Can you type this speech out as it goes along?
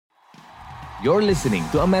You're listening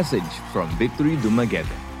to a message from Victory Dumaguete.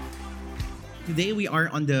 Today we are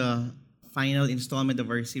on the final installment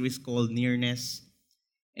of our series called Nearness.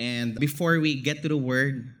 And before we get to the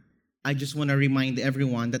word, I just want to remind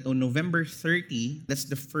everyone that on November 30, that's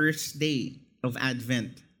the first day of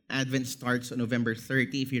Advent. Advent starts on November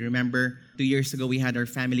 30. If you remember, 2 years ago we had our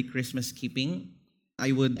family Christmas keeping.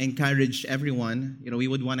 I would encourage everyone, we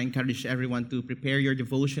would want to encourage everyone to prepare your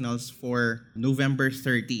devotionals for November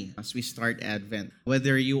 30 as we start Advent.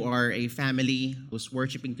 Whether you are a family who's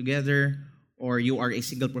worshiping together or you are a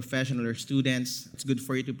single professional or students, it's good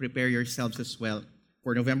for you to prepare yourselves as well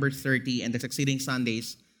for November 30 and the succeeding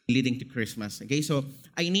Sundays leading to Christmas. Okay, so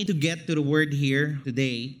I need to get to the word here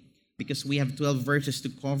today because we have 12 verses to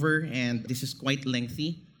cover and this is quite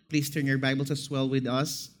lengthy. Please turn your Bibles as well with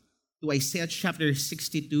us to Isaiah chapter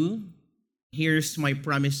 62. Here's my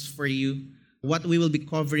promise for you. What we will be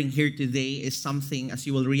covering here today is something, as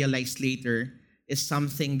you will realize later, is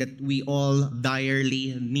something that we all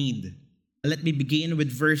direly need. Let me begin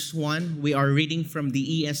with verse 1. We are reading from the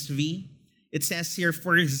ESV. It says here,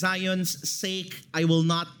 "For Zion's sake I will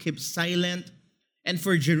not keep silent, and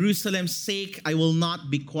for Jerusalem's sake I will not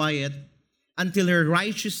be quiet, until her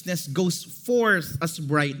righteousness goes forth as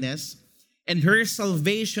brightness, and her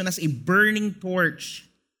salvation as a burning torch.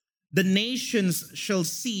 The nations shall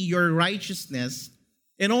see your righteousness,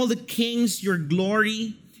 and all the kings your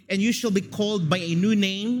glory, and you shall be called by a new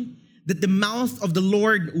name that the mouth of the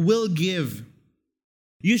Lord will give.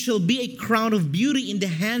 You shall be a crown of beauty in the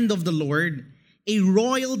hand of the Lord, a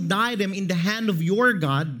royal diadem in the hand of your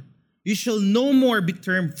God. You shall no more be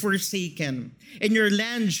termed forsaken, and your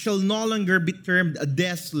land shall no longer be termed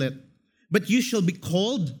desolate, but you shall be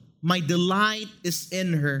called, my delight is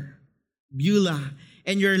in her, Beulah,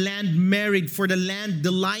 and your land married, for the land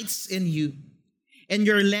delights in you. And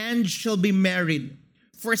your land shall be married.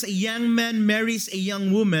 For as a young man marries a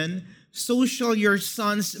young woman, so shall your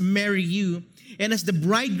sons marry you. And as the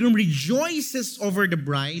bridegroom rejoices over the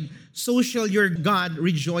bride, so shall your God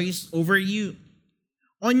rejoice over you.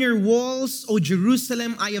 On your walls, O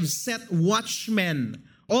Jerusalem, I have set watchmen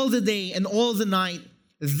all the day and all the night.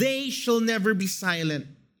 They shall never be silent.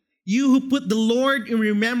 You who put the Lord in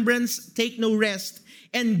remembrance, take no rest,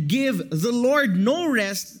 and give the Lord no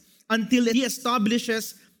rest until he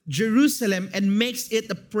establishes Jerusalem and makes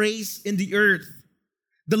it a praise in the earth.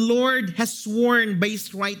 The Lord has sworn by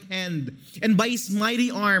his right hand and by his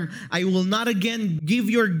mighty arm, I will not again give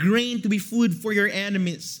your grain to be food for your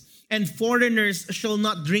enemies, and foreigners shall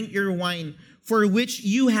not drink your wine, for which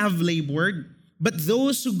you have labored. But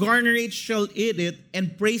those who garner it shall eat it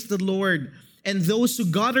and praise the Lord. And those who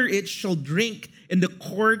gather it shall drink in the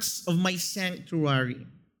courts of my sanctuary.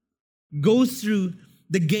 Go through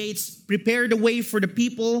the gates, prepare the way for the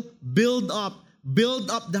people, build up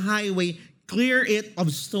the highway, clear it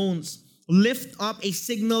of stones. Lift up a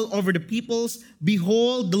signal over the peoples.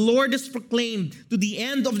 Behold, the Lord is proclaimed to the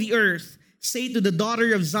end of the earth. Say to the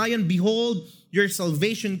daughter of Zion, behold, your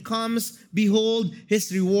salvation comes. Behold,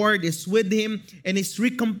 his reward is with him, and his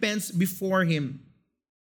recompense before him.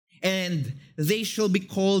 And they shall be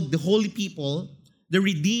called the holy people, the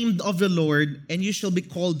redeemed of the Lord, and you shall be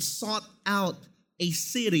called sought out, a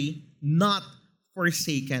city not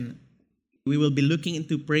forsaken." We will be looking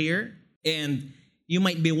into prayer, and you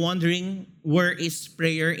might be wondering, where is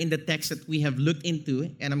prayer in the text that we have looked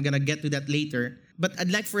into? And I'm going to get to that later. But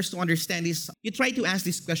I'd like for us to understand this. You try to ask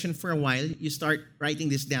this question for a while. You start writing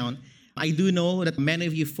this down. I do know that many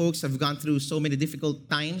of you folks have gone through so many difficult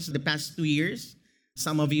times the past 2 years.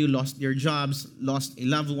 Some of you lost your jobs, lost a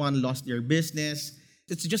loved one, lost your business.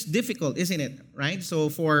 It's just difficult, isn't it? Right? So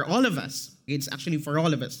for all of us, it's actually for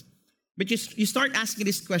all of us. But you start asking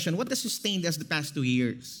this question, what has sustained us the past 2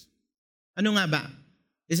 years? Ano nga ba?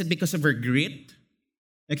 Is it because of our grit?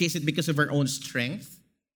 Okay, is it because of our own strength?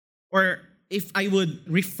 Or if I would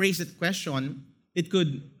rephrase that question, it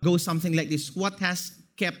could go something like this. What has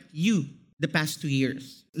kept you the past 2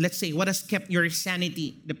 years? Let's say, what has kept your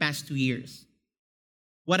sanity the past 2 years?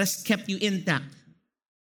 What has kept you intact?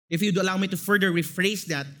 If you'd allow me to further rephrase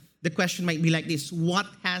that, the question might be like this. What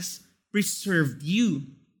has preserved you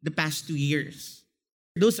the past 2 years?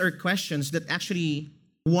 Those are questions that actually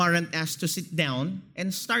warrant us to sit down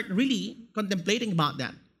and start really contemplating about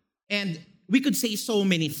that. And we could say so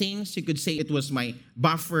many things. You could say it was my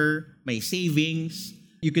buffer, my savings.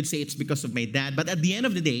 You could say it's because of my dad. But at the end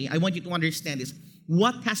of the day, I want you to understand this.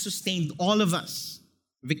 What has sustained all of us?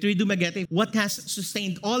 Victory Dumaguete, what has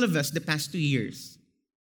sustained all of us the past 2 years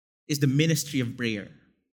is the ministry of prayer,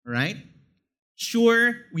 right?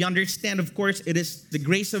 Sure, we understand, of course, it is the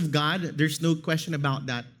grace of God. There's no question about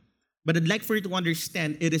that. But I'd like for you to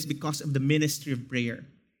understand it is because of the ministry of prayer.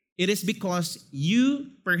 It is because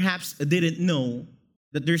you perhaps didn't know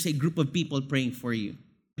that there's a group of people praying for you,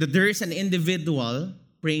 that there is an individual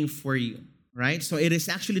praying for you, right? So it is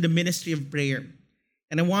actually the ministry of prayer.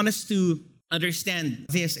 And I want us to understand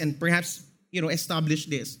this and perhaps, establish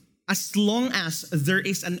this. As long as there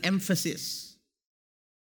is an emphasis,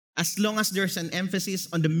 as long as there's an emphasis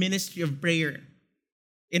on the ministry of prayer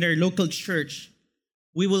in our local church,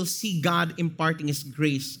 we will see God imparting His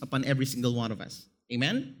grace upon every single one of us.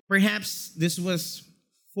 Amen? Perhaps this was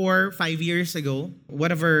 4 or 5 years ago.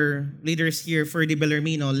 One of our leaders here, Ferdy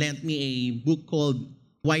Bellarmino, lent me a book called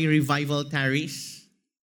Why Revival Tarries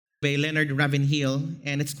by Leonard Ravenhill.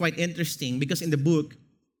 And it's quite interesting because in the book,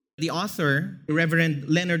 the author, Reverend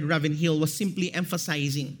Leonard Ravenhill, was simply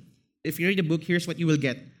emphasizing. If you read the book, here's what you will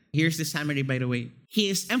get. Here's the summary, by the way. He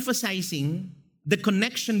is emphasizing the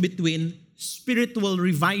connection between spiritual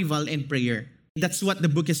revival and prayer. That's what the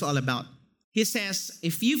book is all about. He says,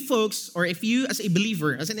 if you folks, or if you as a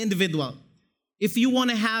believer, as an individual, if you want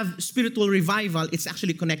to have spiritual revival, it's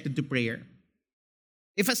actually connected to prayer.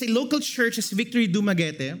 If as a local church, as Victory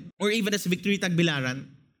Dumaguete, or even as Victory Tagbilaran,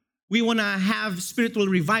 we want to have spiritual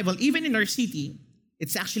revival, even in our city,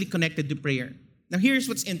 it's actually connected to prayer. Now, here's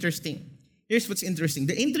what's interesting.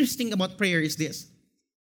 The interesting about prayer is this.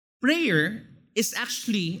 Prayer is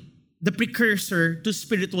actually the precursor to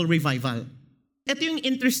spiritual revival. Ito yung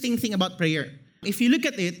interesting thing about prayer. If you look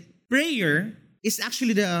at it, prayer is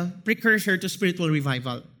actually the precursor to spiritual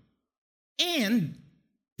revival. And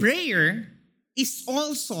prayer is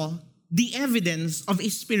also the evidence of a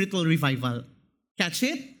spiritual revival. Catch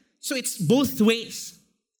it? So it's both ways.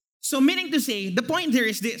 So meaning to say, the point there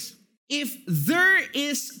is this. If there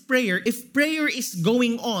is prayer, if prayer is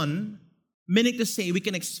going on, meaning to say we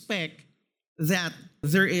can expect that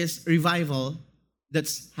there is revival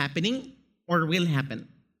that's happening or will happen.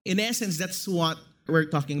 In essence, that's what we're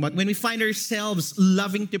talking about. When we find ourselves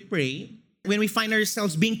loving to pray, when we find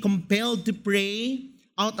ourselves being compelled to pray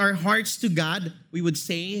out our hearts to God, we would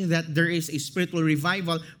say that there is a spiritual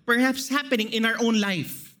revival perhaps happening in our own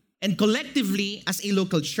life and collectively as a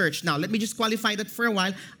local church. Now, let me just qualify that for a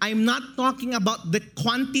while. I'm not talking about the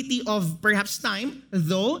quantity of perhaps time,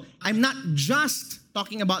 though I'm not just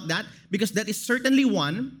talking about that because that is certainly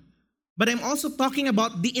one, but I'm also talking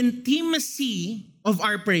about the intimacy of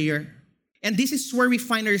our prayer. And this is where we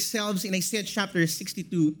find ourselves in Isaiah chapter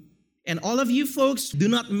 62. And all of you folks, do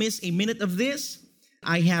not miss a minute of this.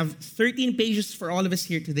 I have 13 pages for all of us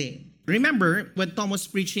here today. Remember, when Tom was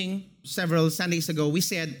preaching several Sundays ago, we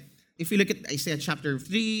said, if you look at Isaiah chapter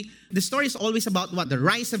 3, the story is always about what? The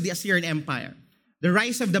rise of the Assyrian Empire. The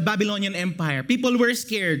rise of the Babylonian Empire. People were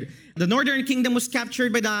scared. The northern kingdom was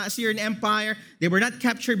captured by the Assyrian Empire. They were not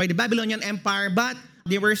captured by the Babylonian Empire, but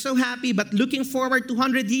they were so happy. But looking forward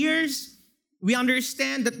 200 years, we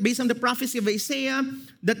understand that based on the prophecy of Isaiah,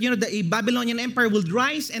 that the Babylonian Empire will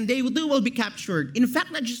rise and they will be captured. In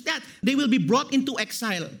fact, not just that, they will be brought into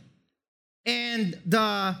exile. And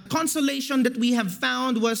the consolation that we have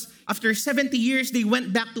found was after 70 years, they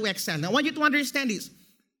went back to exile. Now, I want you to understand this.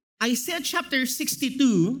 Isaiah chapter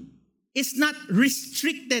 62 is not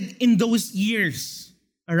restricted in those years.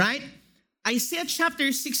 All right? Isaiah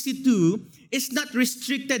chapter 62 is not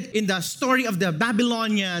restricted in the story of the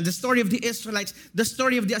Babylonians, the story of the Israelites, the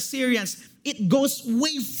story of the Assyrians. It goes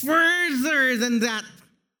way further than that.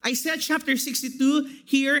 Isaiah chapter 62,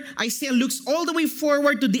 here, Isaiah looks all the way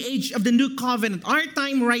forward to the age of the new covenant, our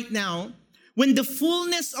time right now, when the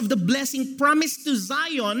fullness of the blessing promised to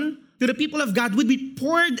Zion, to the people of God, would be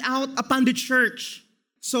poured out upon the church.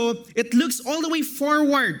 So it looks all the way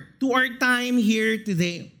forward to our time here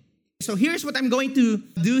today. So here's what I'm going to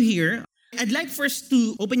do here. I'd like first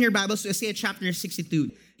to open your Bibles to Isaiah chapter 62.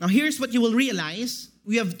 Now here's what you will realize.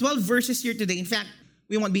 We have 12 verses here today. In fact,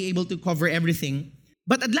 we won't be able to cover everything.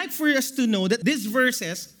 But I'd like for us to know that these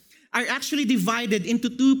verses are actually divided into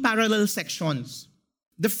two parallel sections.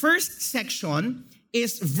 The first section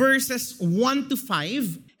is verses 1 to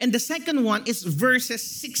 5, and the second one is verses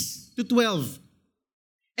 6 to 12.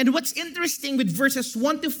 And what's interesting with verses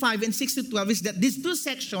 1 to 5 and 6 to 12 is that these two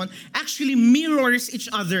sections actually mirrors each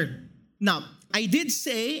other. Now, I did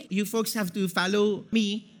say you folks have to follow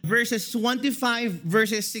me, verses 1 to 5,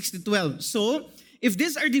 verses 6 to 12. So, if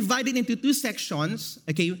these are divided into two sections,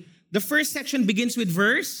 okay, the first section begins with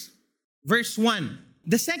verse 1.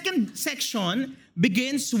 The second section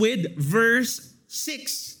begins with verse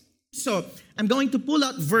 6. So, I'm going to pull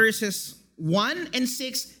out verses 1 and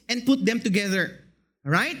 6 and put them together.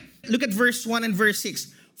 All right? Look at verse 1 and verse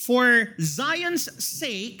 6. For Zion's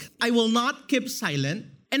sake, I will not keep silent,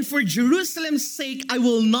 And for Jerusalem's sake, I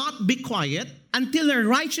will not be quiet until her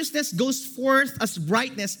righteousness goes forth as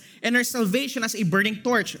brightness and her salvation as a burning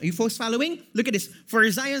torch. Are you folks following? Look at this. For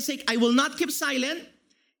Zion's sake, I will not keep silent.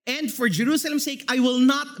 And for Jerusalem's sake, I will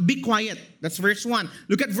not be quiet. That's verse 1.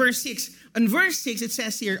 Look at verse 6. On verse 6, it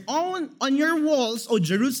says here, on your walls, O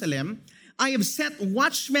Jerusalem, I have set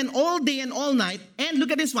watchmen all day and all night. And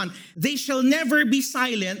look at this one. They shall never be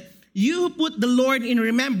silent. You who put the Lord in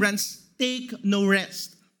remembrance, take no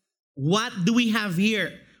rest. What do we have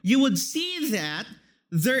here? You would see that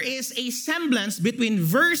there is a semblance between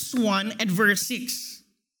verse 1 and verse 6.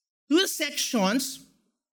 Two sections,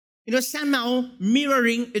 somehow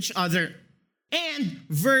mirroring each other. And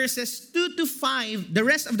verses 2 to 5, the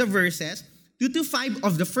rest of the verses, 2 to 5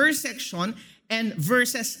 of the first section, and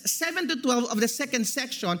verses 7 to 12 of the second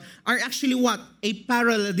section are actually what?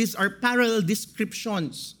 These are parallel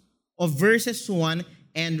descriptions of verses 1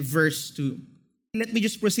 and verse 2. Let me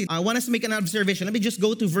just proceed. I want us to make an observation. Let me just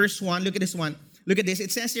go to verse 1. Look at this one. Look at this.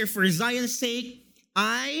 It says here, for Zion's sake,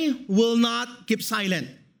 I will not keep silent.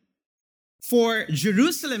 For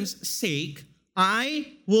Jerusalem's sake,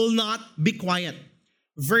 I will not be quiet.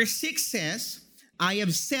 Verse 6 says, I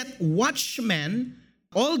have set watchmen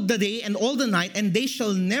all the day and all the night, and they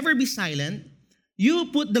shall never be silent.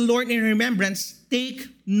 You put the Lord in remembrance, take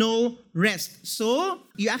no rest. So,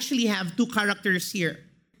 you actually have two characters here,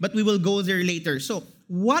 but we will go there later. So,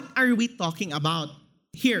 what are we talking about?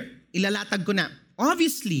 Here, ilalatag ko na.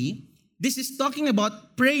 Obviously, this is talking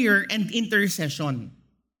about prayer and intercession.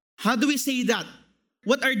 How do we say that?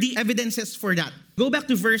 What are the evidences for that? Go back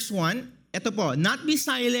to verse 1. Ito po, not be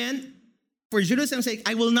silent. For Jerusalem's sake,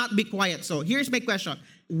 I will not be quiet. So here's my question.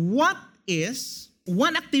 What is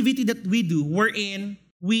one activity that we do wherein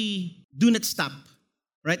we do not stop?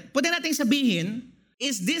 Right? Pwede natin sabihin,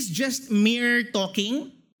 is this just mere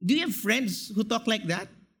talking? Do you have friends who talk like that?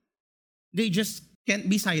 They just can't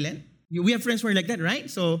be silent? We have friends who are like that, right?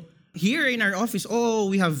 So here in our office,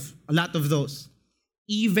 we have a lot of those.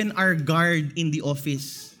 Even our guard in the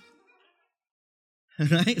office.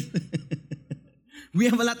 Right? We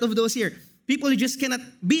have a lot of those here. People who just cannot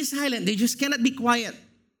be silent. They just cannot be quiet.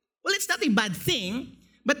 Well, it's not a bad thing.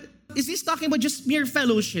 But is this talking about just mere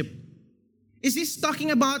fellowship? Is this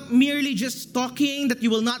talking about merely just talking, that you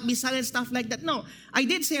will not be silent, stuff like that? No. I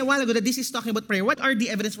did say a while ago that this is talking about prayer. What are the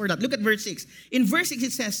evidence for that? Look at verse 6. In verse 6,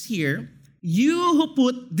 it says here, you who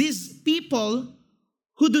put these people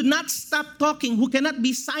who do not stop talking, who cannot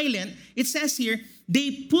be silent, it says here,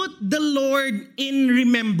 they put the Lord in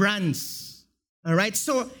remembrance. All right?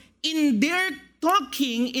 So, in their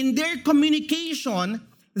talking, in their communication,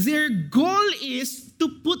 their goal is to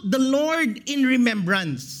put the Lord in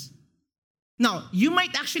remembrance. Now, you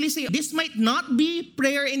might actually say, this might not be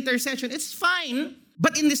prayer intercession. It's fine.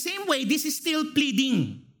 But in the same way, this is still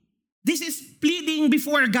pleading. This is pleading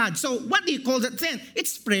before God. So, what do you call that then?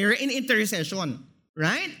 It's prayer and intercession.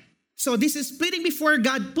 Right? So this is pleading before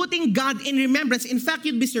God, putting God in remembrance. In fact,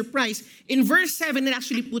 you'd be surprised. In verse 7, it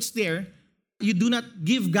actually puts there, you do not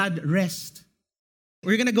give God rest.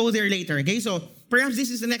 We're going to go there later. Okay? So perhaps this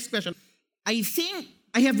is the next question. I think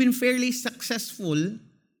I have been fairly successful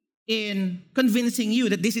in convincing you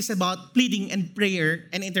that this is about pleading and prayer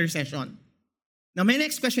and intercession. Now, my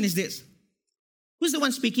next question is this. Who's the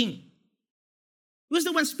one speaking? Who's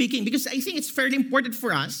the one speaking? Because I think it's fairly important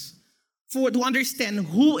for us to understand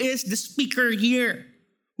who is the speaker here.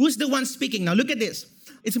 Who's the one speaking? Now look at this.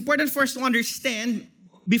 It's important for us to understand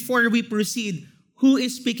before we proceed who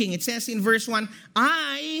is speaking. It says in verse 1,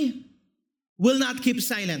 I will not keep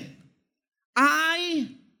silent.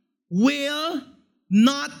 I will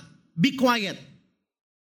not be quiet.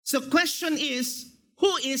 So question is,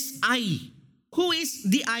 who is I? Who is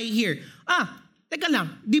the I here? Teka lang,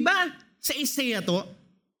 di ba sa Isaiah to?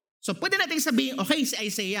 So pwede natin sabihin, okay, si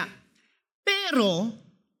Isaiah. Pero,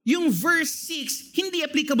 yung verse 6, hindi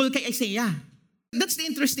applicable kay Isaiah. That's the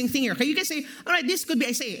interesting thing here. Okay, you can say, all right, this could be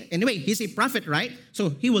Isaiah. Anyway, he's a prophet, right? So,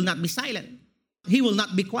 he will not be silent. He will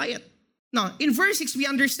not be quiet. Now, in verse 6, we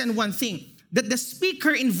understand one thing, that the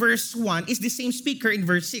speaker in verse 1 is the same speaker in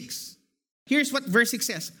verse 6. Here's what verse 6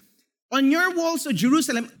 says. On your walls, O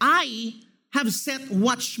Jerusalem, I have set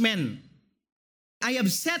watchmen. I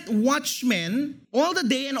have set watchmen all the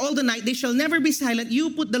day and all the night. They shall never be silent.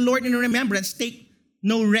 You put the Lord in remembrance. Take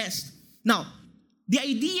no rest. Now, the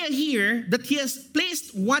idea here that he has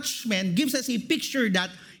placed watchmen gives us a picture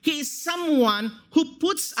that he is someone who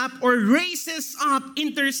puts up or raises up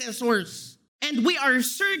intercessors. And we are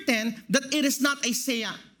certain that it is not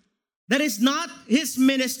Isaiah. That is not his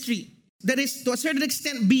ministry. That is to a certain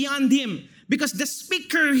extent beyond him. Because the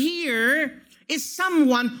speaker here is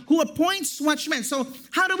someone who appoints watchmen. So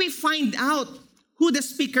how do we find out who the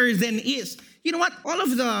speaker then is? You know what? All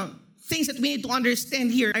of the things that we need to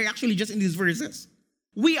understand here are actually just in these verses.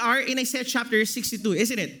 We are in Isaiah chapter 62,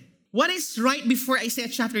 isn't it? What is right before Isaiah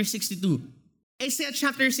chapter 62? Isaiah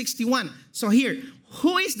chapter 61. So here,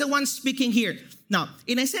 who is the one speaking here? Now,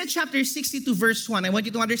 in Isaiah chapter 62 verse 1, I want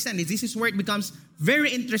you to understand this. This is where it becomes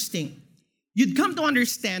very interesting. You'd come to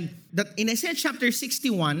understand that in Isaiah chapter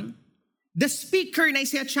 61, the speaker in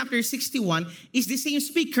Isaiah chapter 61 is the same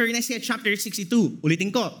speaker in Isaiah chapter 62.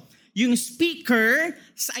 Ulitin ko. Yung speaker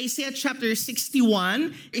sa Isaiah chapter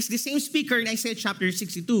 61 is the same speaker in Isaiah chapter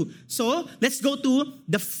 62. So, let's go to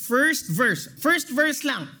the first verse. First verse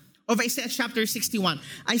lang of Isaiah chapter 61.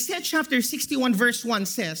 Isaiah chapter 61 verse 1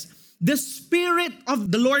 says, "The Spirit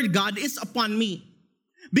of the Lord God is upon me,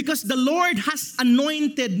 because the Lord has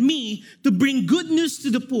anointed me to bring good news to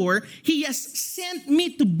the poor. He has sent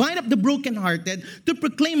me to bind up the brokenhearted, to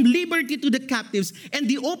proclaim liberty to the captives, and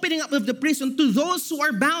the opening up of the prison to those who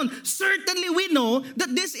are bound." Certainly we know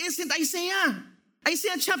that this isn't Isaiah.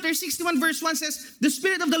 Isaiah chapter 61 verse 1 says, "The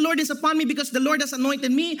Spirit of the Lord is upon me because the Lord has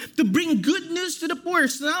anointed me to bring good news to the poor."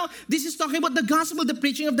 So now, this is talking about the gospel, the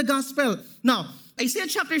preaching of the gospel. Now, Isaiah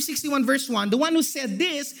chapter 61 verse 1, the one who said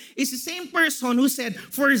this is the same person who said,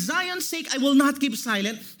 "For Zion's sake I will not keep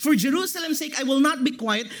silent. For Jerusalem's sake I will not be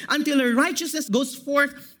quiet until her righteousness goes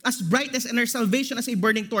forth as brightness and her salvation as a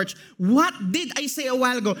burning torch." What did I say a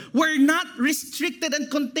while ago? We're not restricted and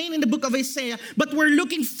contained in the book of Isaiah, but we're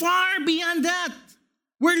looking far beyond that.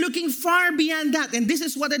 We're looking far beyond that. And this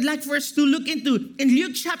is what I'd like for us to look into in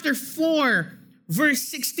Luke chapter 4, verse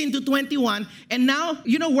 16 to 21. And now,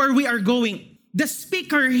 you know where we are going. The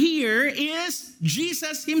speaker here is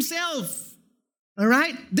Jesus himself. All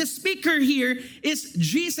right? The speaker here is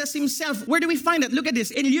Jesus himself. Where do we find it? Look at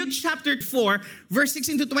this. In Luke chapter 4, verse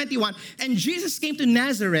 16 to 21. "And Jesus came to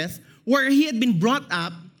Nazareth, where he had been brought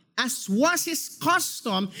up. As was his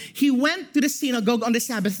custom, he went to the synagogue on the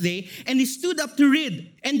Sabbath day, and he stood up to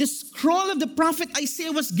read. And the scroll of the prophet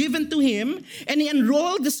Isaiah was given to him, and he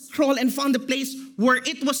unrolled the scroll and found the place where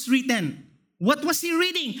it was written." What was he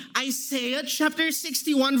reading? Isaiah chapter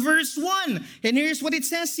 61 verse 1. And here's what it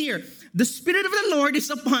says here. "The Spirit of the Lord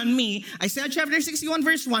is upon me," Isaiah chapter 61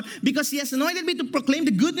 verse 1, "because he has anointed me to proclaim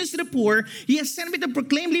the good news to the poor. He has sent me to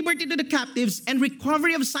proclaim liberty to the captives and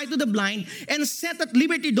recovery of sight to the blind, and set at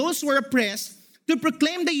liberty those who are oppressed, to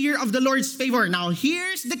proclaim the year of the Lord's favor." Now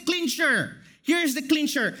here's the clincher. Here's the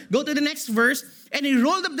clincher. Go to the next verse. "And he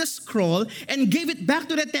rolled up the scroll and gave it back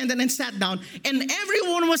to the attendant and sat down. And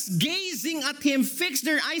everyone was gazing at him, fixed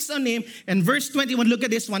their eyes on him." And verse 21, look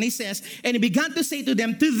at this one. He says, "And he began to say to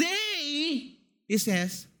them, today," he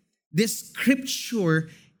says, "this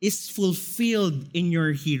scripture is fulfilled in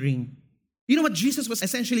your hearing." You know what Jesus was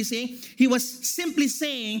essentially saying? He was simply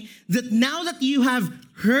saying that now that you have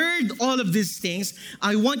heard all of these things,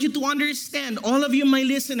 I want you to understand, all of you, my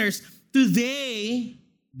listeners, today,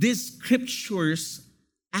 these scriptures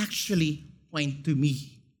actually point to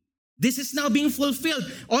me. This is now being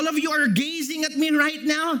fulfilled. All of you are gazing at me right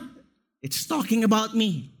now. It's talking about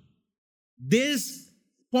me. This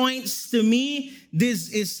points to me. This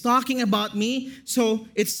is talking about me. So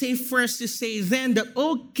it's safe for us to say then that,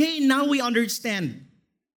 okay, now we understand.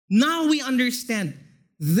 Now we understand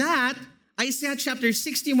that Isaiah chapter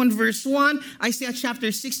 61 verse 1, Isaiah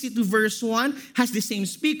chapter 62 verse 1 has the same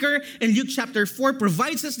speaker, and Luke chapter 4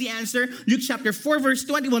 provides us the answer. Luke chapter 4 verse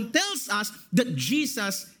 21 tells us that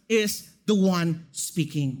Jesus is the one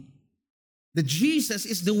speaking. That Jesus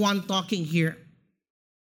is the one talking here.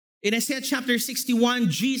 In Isaiah chapter 61,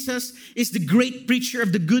 Jesus is the great preacher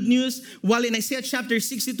of the good news, while in Isaiah chapter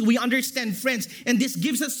 62, we understand, friends, and this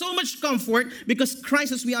gives us so much comfort because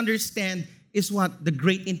Christ, as we understand, is what? The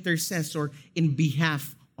great intercessor in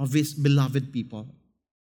behalf of his beloved people.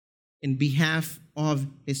 In behalf of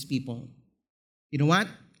his people. You know what?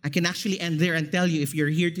 I can actually end there and tell you, if you're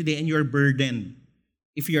here today and you're burdened,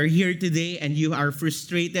 if you're here today and you are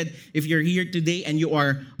frustrated, if you're here today and you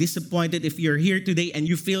are disappointed, if you're here today and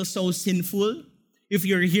you feel so sinful, if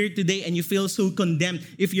you're here today and you feel so condemned,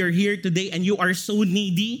 if you're here today and you are so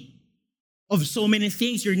needy of so many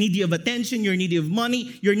things, you're needy of attention, you're needy of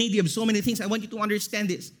money, you're needy of so many things, I want you to understand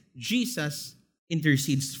this. Jesus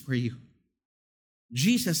intercedes for you.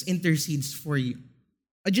 Jesus intercedes for you.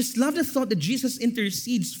 I just love the thought that Jesus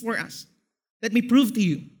intercedes for us. Let me prove to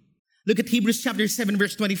you. Look at Hebrews chapter 7,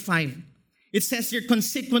 verse 25. It says here,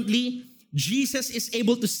 "Consequently, Jesus is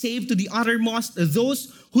able to save to the uttermost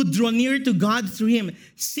those who draw near to God through him,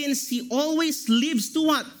 since he always lives to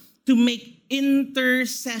what? To make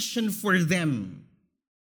intercession for them."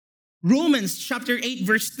 Romans chapter 8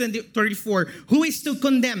 verse 34, who is still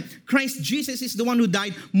condemned? Christ Jesus is the one who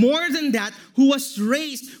died. More than that, who was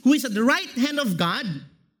raised, who is at the right hand of God,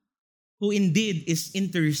 who indeed is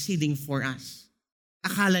interceding for us.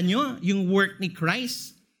 Akala nyo, yung work ni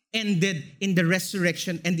Christ ended in the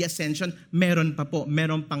resurrection and the ascension? Meron pa po,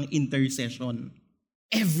 meron pang intercession.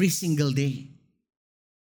 Every single day.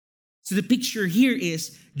 So the picture here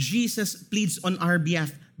is Jesus pleads on our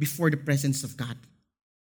behalf before the presence of God.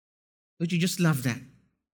 Don't you just love that?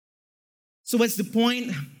 So what's the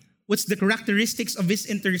point? What's the characteristics of this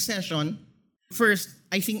intercession? First,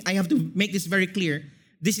 I think I have to make this very clear.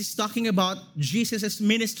 This is talking about Jesus'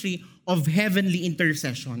 ministry of heavenly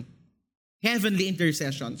intercession. Heavenly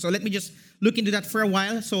intercession. So let me just look into that for a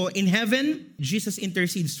while. So in heaven, Jesus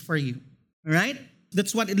intercedes for you. All right?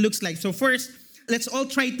 That's what it looks like. So first, let's all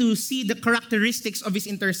try to see the characteristics of his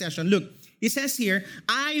intercession. Look, it says here,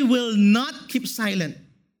 I will not keep silent.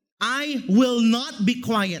 I will not be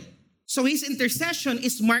quiet. So his intercession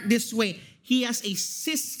is marked this way. He has a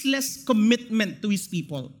ceaseless commitment to his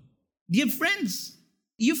people. Dear friends,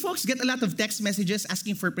 you folks get a lot of text messages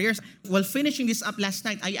asking for prayers. While finishing this up last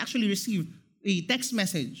night, I actually received a text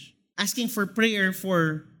message asking for prayer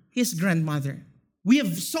for his grandmother. We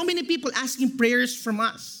have so many people asking prayers from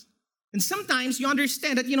us. And sometimes you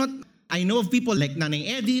understand that, I know of people like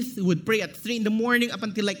Nanay Edith who would pray at 3 in the morning up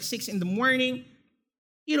until like 6 in the morning.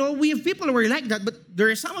 We have people who are like that, but there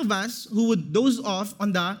are some of us who would doze off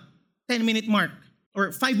on the 10-minute mark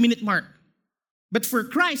or 5-minute mark. But for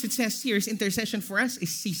Christ, it says here, his intercession for us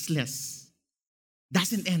is ceaseless.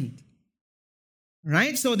 Doesn't end.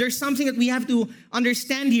 Right? So there's something that we have to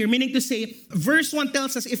understand here, meaning to say, verse 1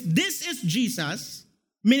 tells us, if this is Jesus,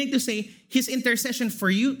 meaning to say, his intercession for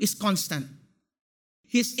you is constant.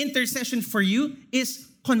 His intercession for you is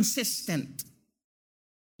consistent.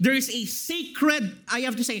 There is a sacred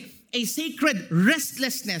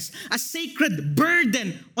restlessness, a sacred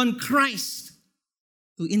burden on Christ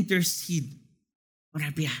to intercede on our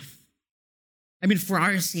behalf. For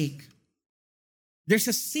our sake. There's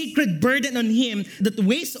a sacred burden on him that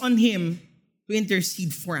weighs on him to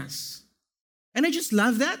intercede for us. And I just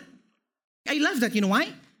love that. I love that. You know why?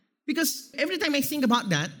 Because every time I think about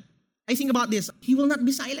that, I think about this. He will not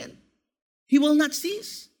be silent. He will not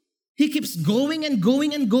cease. He keeps going and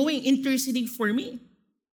going and going, interceding for me.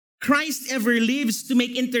 Christ ever lives to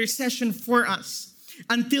make intercession for us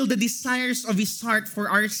until the desires of his heart for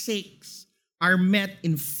our sakes are met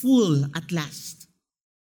in full at last.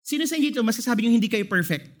 Sino sa inyo dito masasabi nyo hindi kayo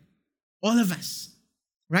perfect? All of us.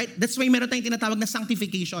 Right? That's why meron tayong tinatawag na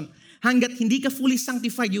sanctification. Hanggat hindi ka fully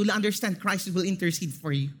sanctified, you will understand Christ will intercede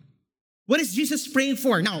for you. What is Jesus praying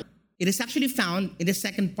for? Now, it is actually found in the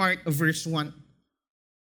second part of verse 1.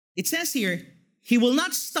 It says here, he will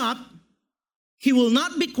not stop, he will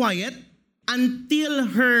not be quiet until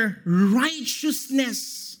her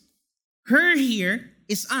righteousness. Her here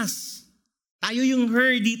is us. Tayo yung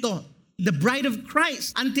her dito. The bride of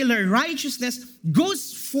Christ. Until her righteousness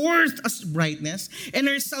goes forth as brightness and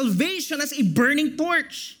her salvation as a burning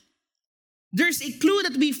torch. There's a clue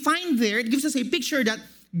that we find there. It gives us a picture that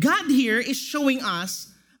God here is showing us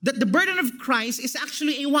that the burden of Christ is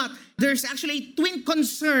actually a what? There's actually a twin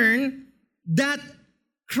concern that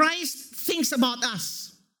Christ thinks about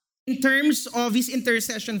us in terms of his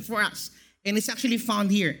intercession for us. And it's actually found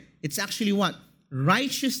here. It's actually what?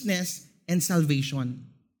 Righteousness and salvation.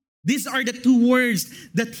 These are the two words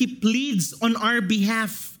that he pleads on our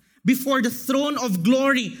behalf before the throne of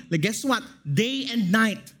glory. Like, guess what? Day and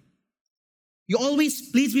night. He always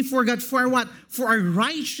pleads before God for what? For our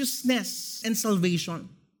righteousness and salvation.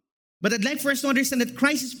 But I'd like for us to understand that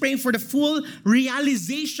Christ is praying for the full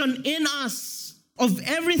realization in us of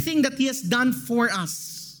everything that he has done for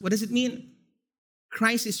us. What does it mean?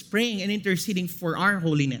 Christ is praying and interceding for our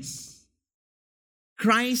holiness.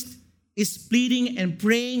 Christ is pleading and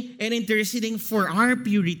praying and interceding for our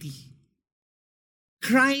purity.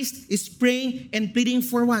 Christ is praying and pleading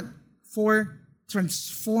for what? For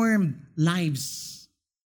transformed lives.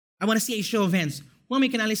 I want to see a show of hands. Well, we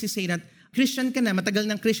can honestly say that Christian ka na, matagal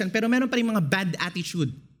ng Christian, pero meron pa rin mga bad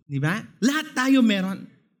attitude. Di ba? Lahat tayo meron.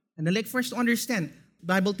 And I'd like for us to understand, the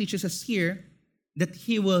Bible teaches us here that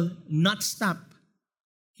he will not stop.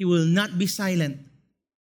 He will not be silent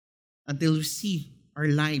until we see our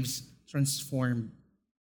lives transformed.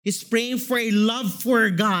 He's praying for a love for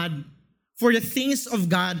God, for the things of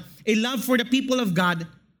God, a love for the people of God,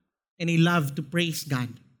 and a love to praise God.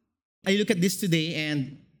 I look at this today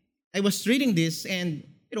and I was reading this and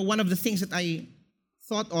one of the things that I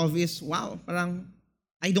thought of is, wow, parang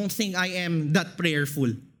I don't think I am that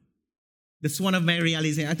prayerful. That's one of my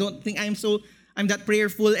realizations. I don't think I'm I'm that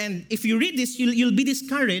prayerful. And if you read this, you'll be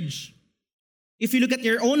discouraged. If you look at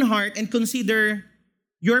your own heart and consider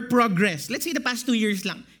your progress, let's say the past 2 years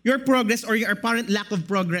lang, your progress or your apparent lack of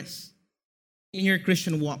progress in your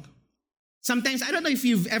Christian walk. Sometimes, I don't know if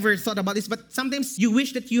you've ever thought about this, but sometimes you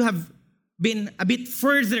wish that you have been a bit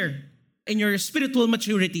further in your spiritual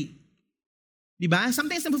maturity. Diba?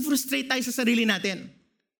 Sometimes napufrustrate tayo sa sarili natin.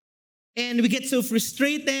 And we get so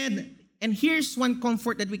frustrated. And here's one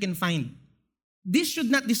comfort that we can find. This should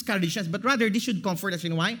not discourage us, but rather this should comfort us. You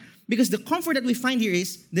know why? Because the comfort that we find here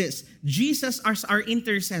is this. Jesus as our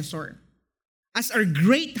intercessor, as our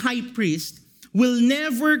great high priest, will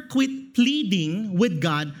never quit pleading with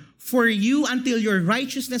God for you until your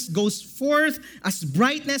righteousness goes forth as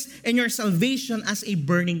brightness and your salvation as a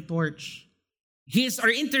burning torch. He is our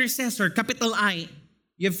intercessor, capital I.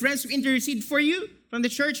 You have friends who intercede for you from the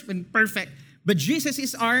church? Perfect. But Jesus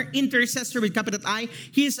is our intercessor with capital I.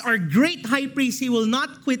 He is our great high priest. He will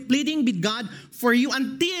not quit pleading with God for you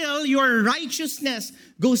until your righteousness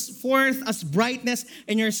goes forth as brightness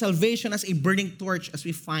and your salvation as a burning torch, as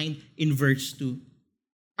we find in verse 2.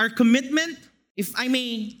 Our commitment, if I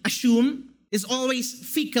may assume, is always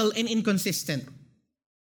fickle and inconsistent.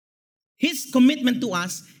 His commitment to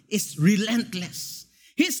us is relentless.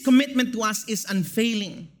 His commitment to us is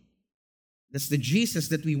unfailing. That's the Jesus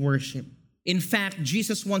that we worship. In fact,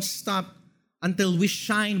 Jesus won't stop until we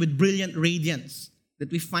shine with brilliant radiance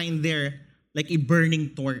that we find there like a burning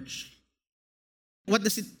torch. What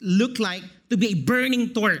does it look like to be a burning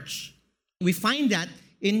torch? We find that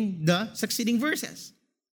in the succeeding verses.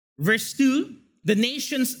 Verse 2, the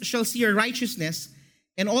nations shall see your righteousness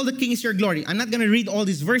and all the kings your glory. I'm not going to read all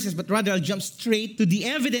these verses, but rather I'll jump straight to the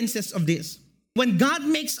evidences of this. When God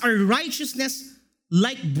makes our righteousness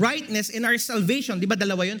like brightness in our salvation, di ba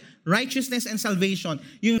dalawa yun? Righteousness and salvation.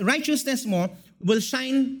 Yung righteousness mo will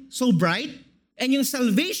shine so bright, and yung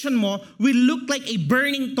salvation mo will look like a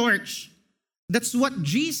burning torch. That's what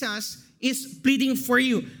Jesus is pleading for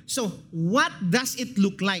you. So, what does it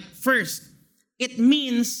look like? First, it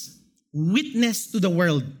means witness to the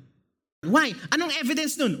world. Why? Anong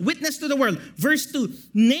evidence nun? Witness to the world. Verse 2,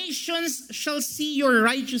 nations shall see your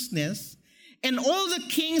righteousness, and all the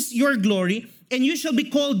kings your glory, and you shall be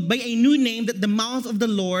called by a new name that the mouth of the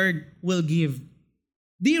Lord will give.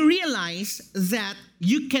 Do you realize that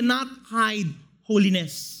you cannot hide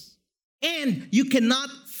holiness? And you cannot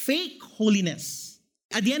fake holiness.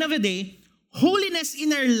 At the end of the day, holiness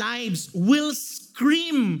in our lives will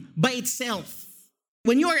scream by itself.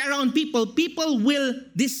 When you are around people, people will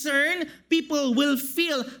discern, people will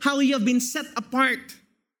feel how you have been set apart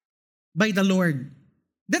by the Lord.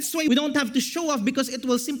 That's why we don't have to show off, because it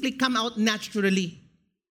will simply come out naturally.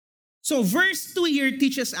 So verse 2 here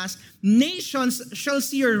teaches us, nations shall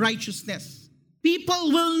see your righteousness.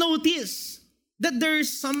 People will notice that there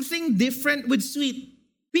is something different with Sweet.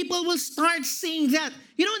 People will start saying that.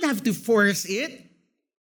 You don't have to force it.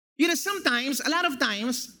 You know, sometimes, a lot of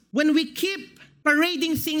times, when we keep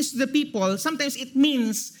parading things to the people, sometimes it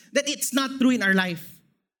means that it's not true in our life.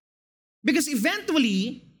 Because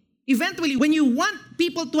eventually, when you want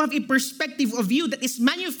people to have a perspective of you that is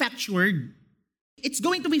manufactured, it's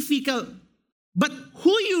going to be fickle. But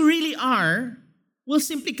who you really are will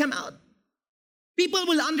simply come out. People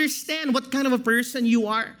will understand what kind of a person you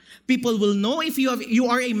are. People will know if you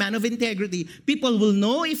are a man of integrity. People will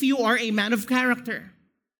know if you are a man of character.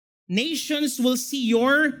 Nations will see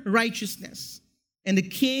your righteousness, and the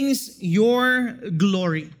kings your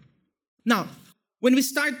glory. Now, when we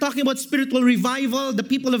start talking about spiritual revival, the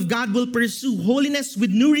people of God will pursue holiness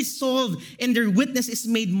with new resolve, and their witness is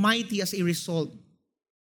made mighty as a result.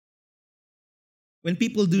 When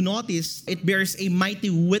people do notice, it bears a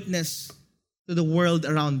mighty witness to the world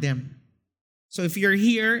around them. So if you're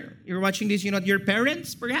here, you're watching this, you're not your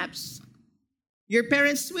parents, perhaps. Your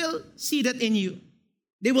parents will see that in you.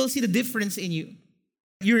 They will see the difference in you.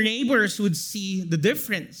 Your neighbors would see the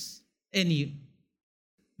difference in you.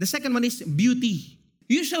 The second one is beauty.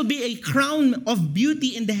 You shall be a crown of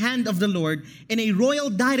beauty in the hand of the Lord and a royal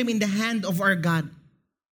diadem in the hand of our God.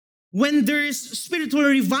 When there's spiritual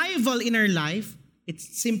revival in our life, it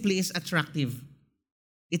simply is attractive.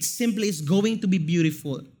 It simply is going to be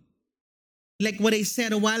beautiful. Like what I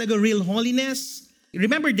said a while ago, real holiness.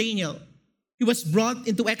 Remember Daniel? He was brought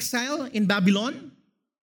into exile in Babylon.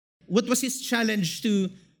 What was his challenge to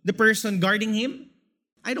the person guarding him?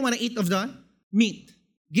 I don't want to eat of the meat.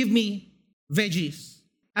 Give me veggies.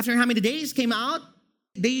 After how many days came out,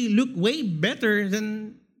 they look way better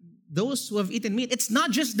than those who have eaten meat. It's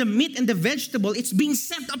not just the meat and the vegetable, it's being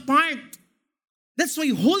set apart. That's why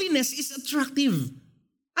holiness is attractive.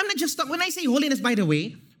 I'm not just talking, when I say holiness, by the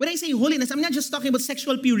way, When I say holiness, I'm not just talking about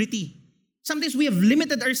sexual purity. Sometimes we have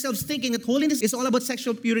limited ourselves thinking that holiness is all about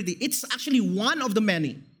sexual purity. It's actually one of the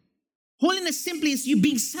many. Holiness simply is you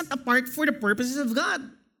being set apart for the purposes of God.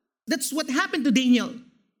 That's what happened to Daniel.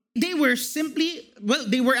 They were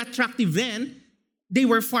they were attractive then. They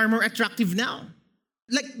were far more attractive now.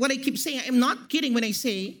 Like what I keep saying, I'm not kidding when I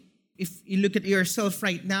say, if you look at yourself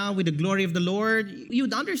right now with the glory of the Lord, you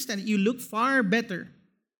would understand that you look far better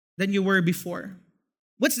than you were before.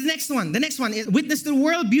 What's the next one? The next one is witness to the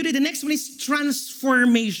world, beauty. The next one is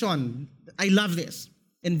transformation. I love this.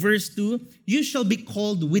 In verse 2, you shall be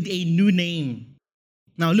called with a new name.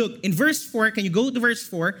 Now look, in verse 4, can you go to verse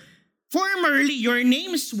 4? Formerly your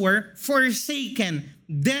names were forsaken,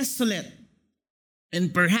 desolate,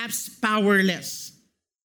 and perhaps powerless.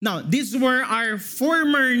 Now, these were our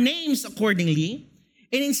former names accordingly.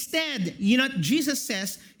 And instead, Jesus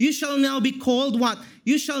says, you shall now be called what?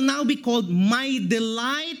 You shall now be called, my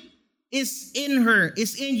delight is in her,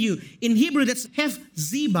 is in you. In Hebrew, that's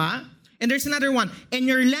Hephzibah. And there's another one. And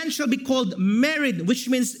your land shall be called Merid, which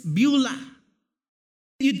means Beulah.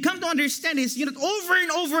 You'd come to understand this, over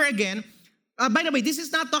and over again. By the way, this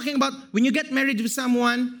is not talking about when you get married with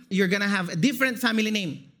someone, you're going to have a different family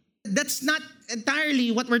name. That's not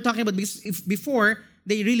entirely what we're talking about, because before,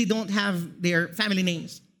 they really don't have their family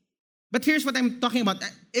names. But here's what I'm talking about.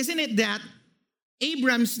 Isn't it that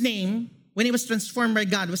Abraham's name, when he was transformed by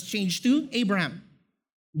God, was changed to Abraham?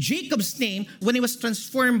 Jacob's name, when he was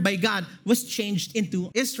transformed by God, was changed into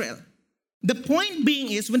Israel. The point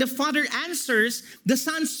being is, when the Father answers the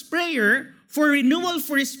Son's prayer for renewal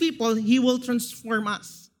for His people, He will transform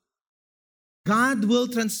us. God will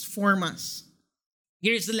transform us.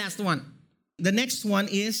 Here's the last one. The next one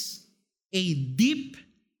is a deep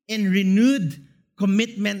and renewed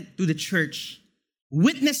commitment to the church.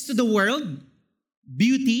 Witness to the world,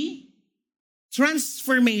 beauty,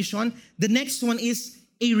 transformation. The next one is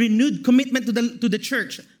a renewed commitment to the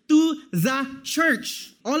church. To the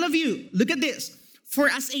church. All of you, look at this. For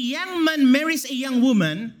as a young man marries a young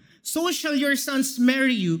woman, so shall your sons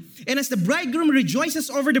marry you. And as the bridegroom rejoices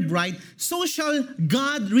over the bride, so shall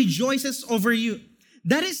God rejoices over you.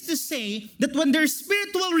 That is to say that when there's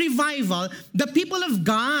spiritual revival, the people of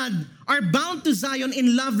God are bound to Zion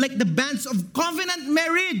in love like the bands of covenant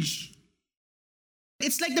marriage.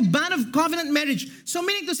 It's like the band of covenant marriage. So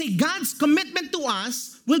meaning to say, God's commitment to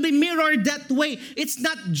us will be mirrored that way. It's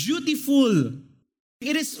not dutiful.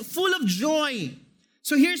 It is full of joy.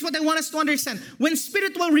 So here's what I want us to understand. When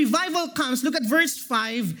spiritual revival comes, look at verse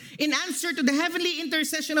 5. In answer to the heavenly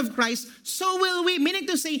intercession of Christ, so will we. Meaning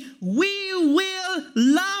to say, we will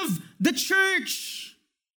love the church.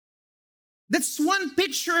 That's one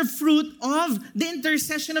picture of fruit of the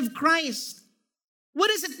intercession of Christ. What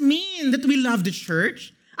does it mean that we love the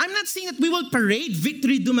church? I'm not saying that we will parade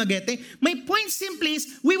Victory Dumaguete. My point simply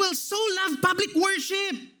is we will so love public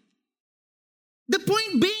worship. The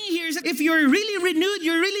point being here is that if you're really renewed,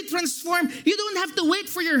 you're really transformed, you don't have to wait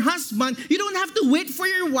for your husband, you don't have to wait for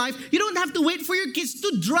your wife, you don't have to wait for your kids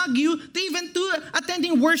to drag you to even to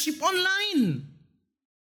attending worship online.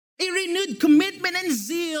 A renewed commitment and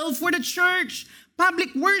zeal for the church.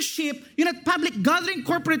 Public worship, public gathering,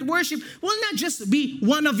 corporate worship will not just be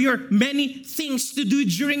one of your many things to do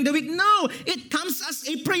during the week. No, it comes as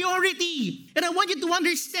a priority. And I want you to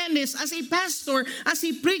understand this. As a pastor, as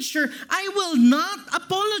a preacher, I will not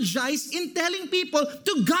apologize in telling people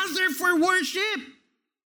to gather for worship. And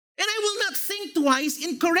I will not think twice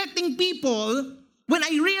in correcting people when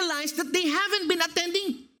I realize that they haven't been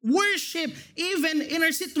attending worship even in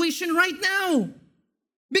our situation right now.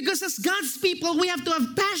 Because as God's people, we have to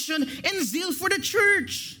have passion and zeal for the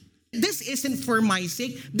church. This isn't for my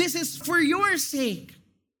sake. This is for your sake.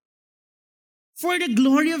 For the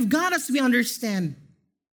glory of God, as we understand.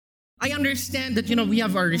 I understand that, we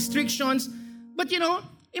have our restrictions. But,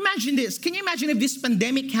 imagine this. Can you imagine if this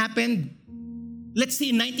pandemic happened, let's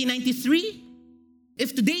say in 1993?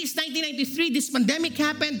 If today is 1993, this pandemic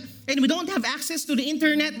happened, and we don't have access to the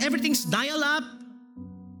internet, everything's dial-up.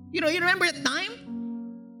 You remember that time?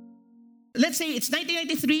 Let's say it's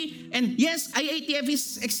 1993, and yes, IATF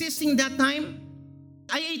is existing that time.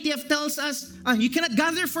 IATF tells us, you cannot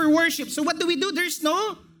gather for worship. So what do? There's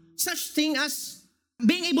no such thing as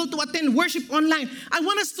being able to attend worship online. I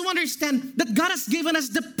want us to understand that God has given us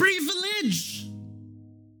the privilege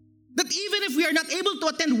that even if we are not able to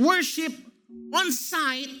attend worship on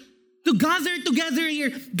site, to gather together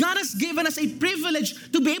here, God has given us a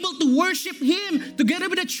privilege to be able to worship Him together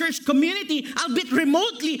with the church community, albeit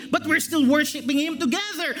remotely, but we're still worshiping Him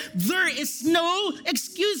together. There is no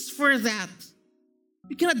excuse for that.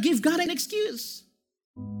 You cannot give God an excuse.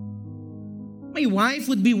 My wife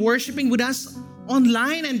would be worshiping with us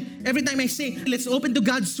online, and every time I say, let's open to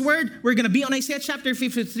God's Word, we're going to be on Isaiah chapter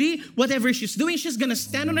 53. Whatever she's doing, she's going to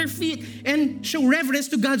stand on her feet and show reverence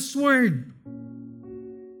to God's Word.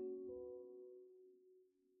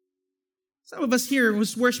 Some of us here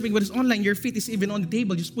who's worshiping with us online, your feet is even on the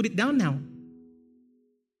table. Just put it down now.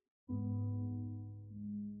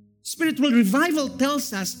 Spiritual revival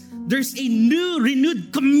tells us there's a new,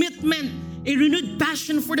 renewed commitment, a renewed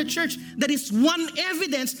passion for the church. That is one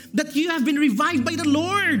evidence that you have been revived by the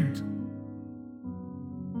Lord.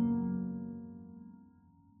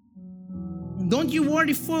 Don't you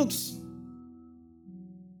worry, folks.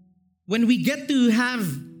 When we get to have,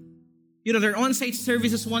 their on-site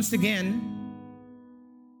services once again,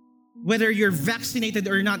 whether you're vaccinated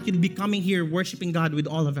or not, you'll be coming here worshiping God with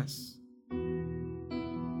all of us.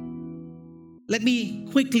 Let me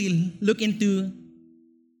quickly look into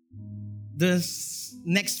the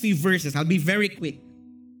next few verses. I'll be very quick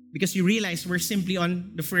because you realize we're simply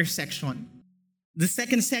on the first section. The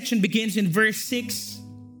second section begins in verse 6.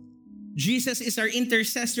 Jesus is our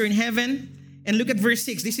intercessor in heaven. And look at verse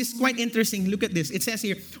 6. This is quite interesting. Look at this. It says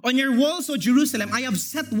here, on your walls, O Jerusalem, I have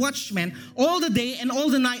set watchmen all the day and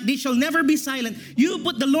all the night. They shall never be silent. You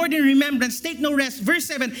put the Lord in remembrance. Take no rest. Verse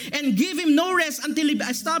 7, and give him no rest until he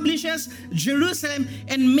establishes Jerusalem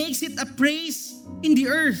and makes it a praise in the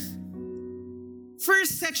earth.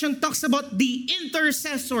 First section talks about the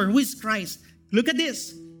intercessor, who is Christ. Look at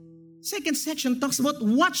this. Second section talks about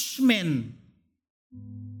watchmen.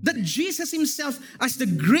 That Jesus himself, as the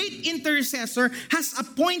great intercessor, has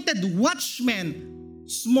appointed watchmen,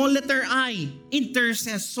 small letter I,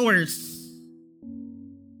 intercessors.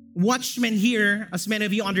 Watchman here, as many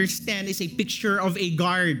of you understand, is a picture of a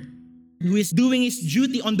guard who is doing his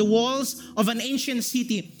duty on the walls of an ancient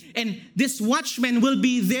city. And this watchman will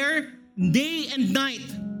be there day and night.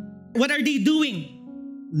 What are they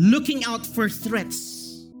doing? Looking out for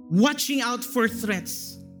threats. Watching out for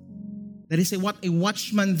threats. That is what a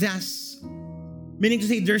watchman does. Meaning to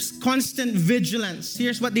say there's constant vigilance.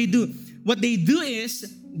 Here's what they do. What they do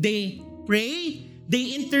is they pray,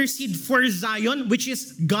 they intercede for Zion, which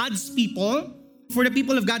is God's people, for the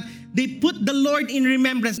people of God. They put the Lord in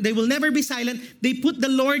remembrance. They will never be silent. They put the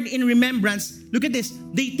Lord in remembrance. Look at this.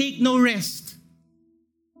 They take no rest.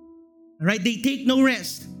 All right? They take no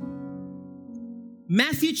rest.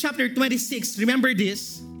 Matthew chapter 26, remember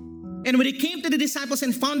this. And when he came to the disciples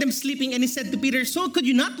and found them sleeping, and he said to Peter, so could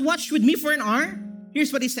you not watch with me for an hour?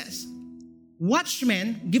 Here's what he says.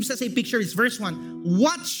 Watchman gives us a picture. It's verse 1.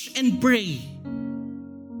 Watch and pray.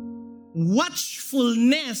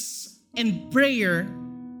 Watchfulness and prayer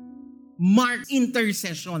mark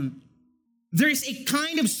intercession. There is a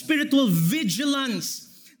kind of spiritual vigilance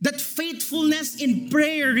that faithfulness in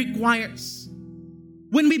prayer requires.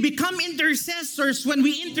 When we become intercessors, when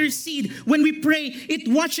we intercede, when we pray, it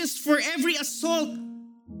watches for every assault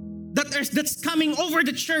that's coming over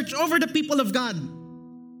the church, over the people of God.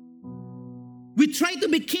 We try to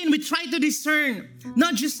be keen, we try to discern.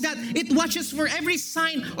 Not just that, it watches for every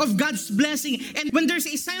sign of God's blessing. And when there's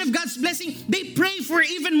a sign of God's blessing, they pray for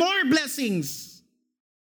even more blessings.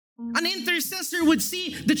 An intercessor would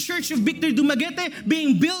see the church of Victory Dumaguete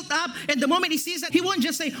being built up, and the moment he sees that, he won't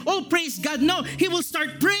just say, oh, praise God. No, he will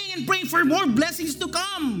start praying and praying for more blessings to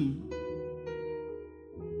come.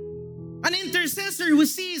 An intercessor who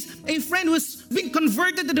sees a friend who's been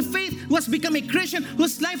converted to the faith, who has become a Christian,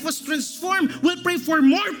 whose life was transformed, will pray for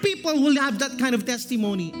more people who will have that kind of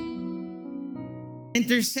testimony.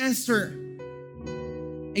 Intercessor,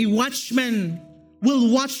 a watchman,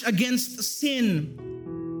 will watch against sin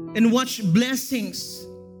and watch blessings,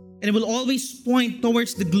 and it will always point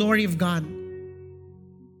towards the glory of God.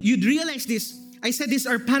 You'd realize this. I said these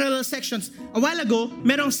are parallel sections. A while ago,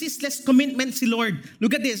 merong ceaseless commitment si Lord.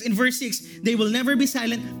 Look at this in verse 6. They will never be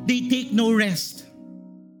silent. They take no rest.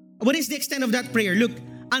 What is the extent of that prayer? Look,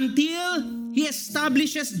 until he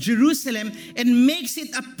establishes Jerusalem and makes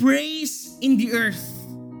it a praise in the earth.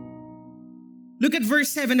 Look at verse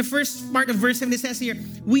 7, the first part of verse 7, it says here,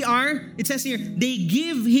 they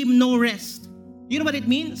give him no rest. You know what it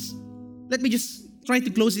means? Let me just try to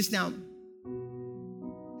close this now.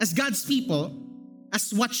 As God's people,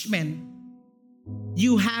 as watchmen,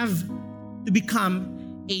 you have to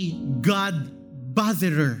become a God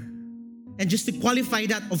botherer. And just to qualify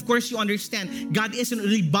that, of course you understand, God isn't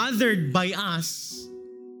really bothered by us.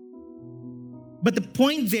 But the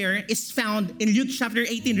point there is found in Luke chapter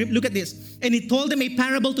 18. Look at this. And he told them a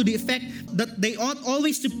parable to the effect that they ought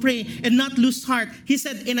always to pray and not lose heart. He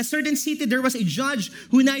said, in a certain city there was a judge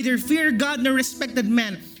who neither feared God nor respected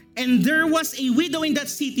man. And there was a widow in that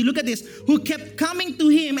city, look at this, who kept coming to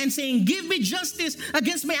him and saying, give me justice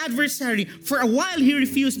against my adversary. For a while he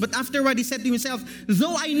refused, but afterward he said to himself,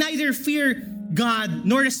 though I neither fear God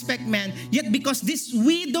nor respect man, yet because this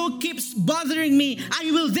widow keeps bothering me,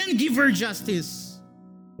 I will then give her justice,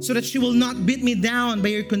 so that she will not beat me down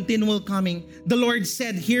by her continual coming. The Lord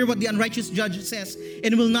said, hear what the unrighteous judge says,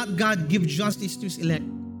 and will not God give justice to his elect?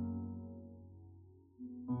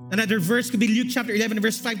 Another verse could be Luke chapter 11,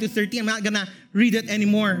 verse 5 to 13. I'm not going to read it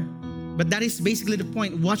anymore. But that is basically the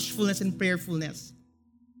point, watchfulness and prayerfulness.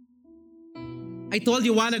 I told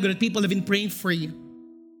you a while ago that people have been praying for you.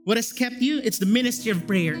 What has kept you? It's the ministry of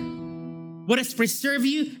prayer. What has preserved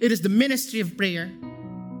you? It is the ministry of prayer.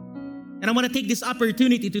 And I want to take this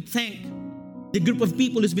opportunity to thank the group of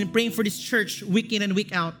people who's been praying for this church week in and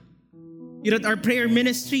week out. You know, our prayer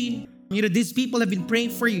ministry, these people have been praying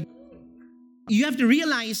for you. You have to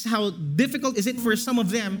realize how difficult is it for some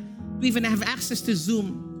of them to even have access to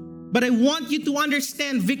Zoom. But I want you to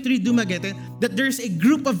understand, Victory Dumaguete, that there's a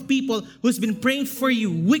group of people who's been praying for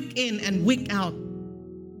you week in and week out,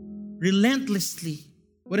 relentlessly.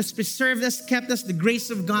 What has preserved us, kept us, the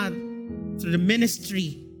grace of God, through the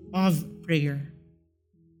ministry of prayer.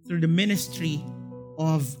 Through the ministry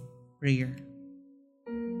of prayer.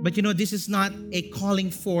 But this is not a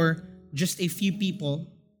calling for just a few people.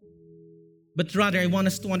 But rather, I want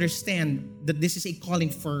us to understand that this is a calling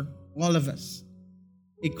for all of us.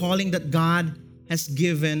 A calling that God has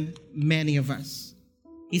given many of us.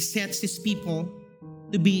 He sets His people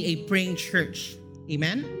to be a praying church.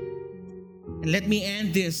 Amen? And let me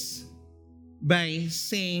end this by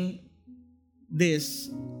saying this.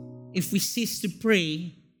 If we cease to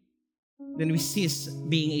pray, then we cease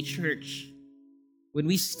being a church. When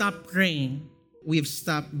we stop praying, we have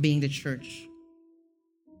stopped being the church.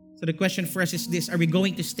 So the question for us is this: are we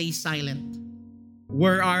going to stay silent?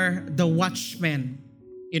 Where are the watchmen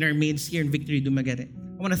in our midst here in Victory Dumaguete?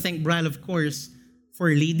 I want to thank Brian, of course, for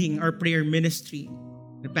leading our prayer ministry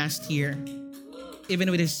the past year.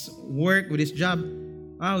 Even with his work, with his job,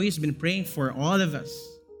 he's been praying for all of us.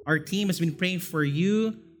 Our team has been praying for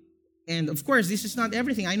you. And of course, this is not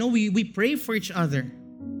everything. I know we pray for each other.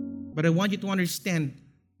 But I want you to understand,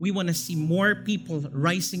 we want to see more people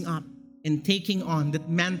rising up and taking on that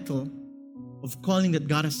mantle of calling that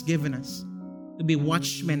God has given us to be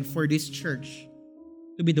watchmen for this church,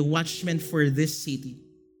 to be the watchmen for this city,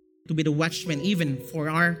 to be the watchmen even for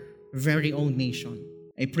our very own nation.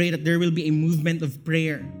 I pray that there will be a movement of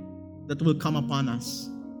prayer that will come upon us.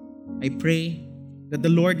 I pray that the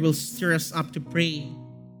Lord will stir us up to pray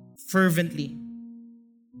fervently,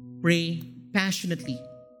 pray passionately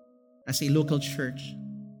as a local church.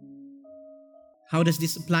 How does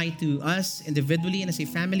this apply to us individually and as a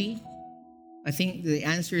family? I think the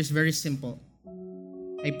answer is very simple.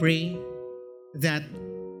 I pray that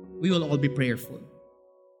we will all be prayerful,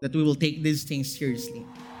 that we will take these things seriously.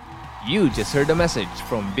 You just heard a message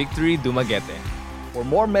from Victory Dumaguete. For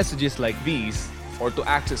more messages like these, or to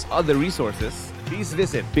access other resources, please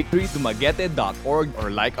visit victorydumaguete.org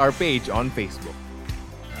or like our page on Facebook.